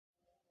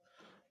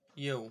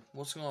Yo,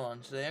 what's going on?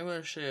 Today I'm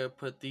going to show you how to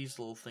put these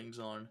little things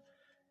on.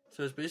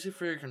 So it's basically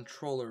for your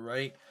controller,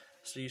 right?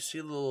 So you see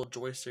the little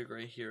joystick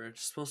right here.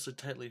 It's supposed to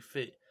tightly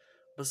fit.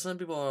 But some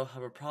people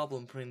have a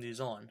problem putting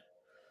these on.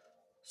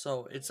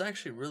 So it's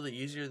actually really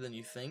easier than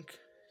you think.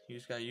 You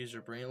just gotta use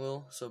your brain a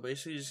little. So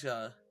basically you just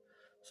gotta...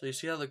 So you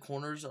see how the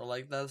corners are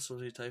like that? So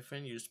you type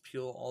in, you just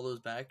peel all those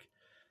back.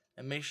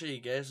 And make sure you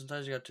get it.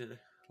 Sometimes you have to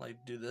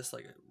do this,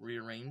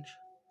 rearrange.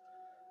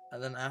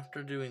 And then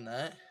after doing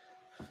that,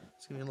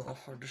 it's gonna be a little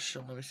hard to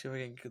show. Let me see if I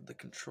can get the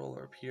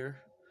controller up here.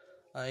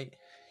 Alright,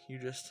 you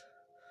just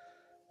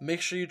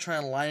make sure you try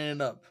and line it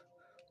up.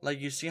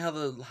 Like you see how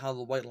the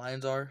white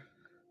lines are?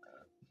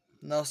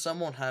 Now some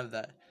won't have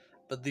that,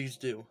 but these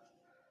do.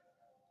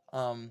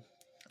 I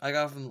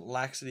got from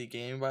Laxity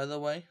Gaming, by the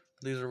way.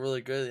 These are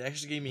really good. They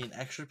actually gave me an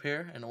extra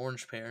pair, an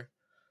orange pair.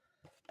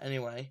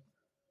 Anyway,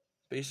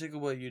 basically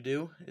what you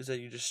do is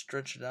that you just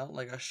stretch it out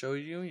like I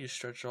showed you. You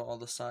stretch out all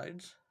the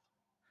sides.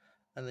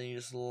 And then you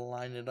just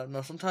line it up.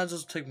 Now sometimes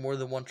this will take more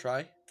than one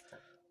try.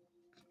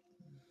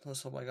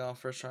 Let's hope I got on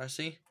first try,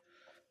 see?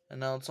 And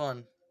now it's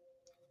on.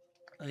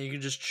 And you can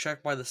just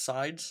check by the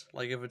sides,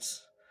 like if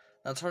it's...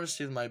 Now it's hard to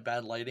see with my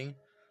bad lighting.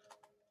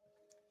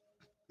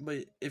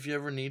 But if you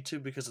ever need to,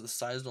 because the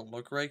sides don't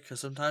look right, because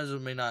sometimes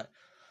it may not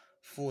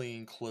fully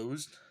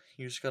enclosed,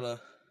 you just gotta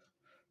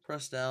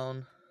press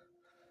down,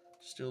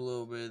 just do a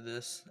little bit of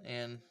this,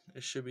 and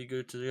it should be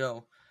good to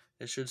go.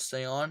 It should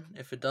stay on.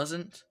 If it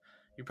doesn't,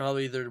 you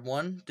probably either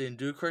one, didn't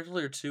do it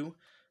correctly, or two,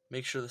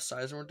 make sure the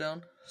sides weren't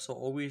down. So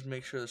always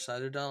make sure the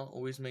sides are down.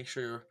 Always make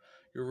sure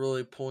you're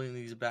really pulling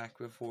these back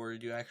before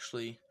you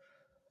actually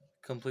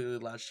completely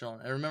latch it on.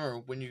 And remember,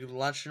 when you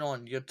latch it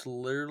on, you have to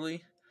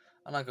literally,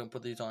 I'm not going to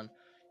put these on,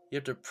 you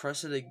have to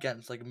press it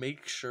against, like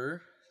make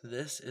sure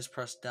this is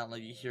pressed down,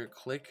 like you hear it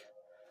click,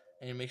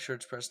 and you make sure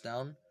it's pressed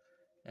down.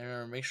 And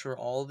remember, make sure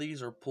all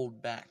these are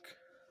pulled back,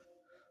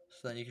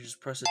 so then you can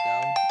just press it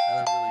down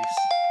and then release.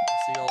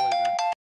 I'll see y'all later.